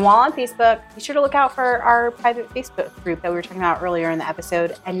 And while on Facebook, be sure to look out for our private Facebook group that we were talking about earlier in the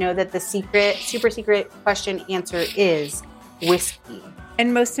episode, and know that the super secret question answer is whiskey.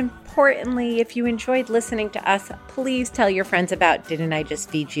 And most importantly, if you enjoyed listening to us, please tell your friends about Didn't I Just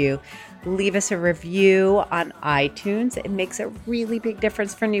Feed You? Leave us a review on iTunes. It makes a really big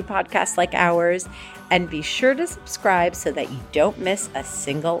difference for new podcasts like ours. And be sure to subscribe so that you don't miss a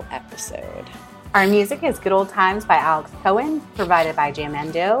single episode. Our music is Good Old Times by Alex Cohen, provided by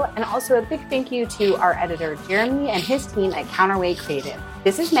Jamendo. And also a big thank you to our editor, Jeremy, and his team at Counterweight Creative.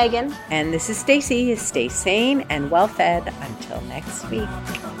 This is Megan. And this is Stacy. Stay sane and well-fed until next week.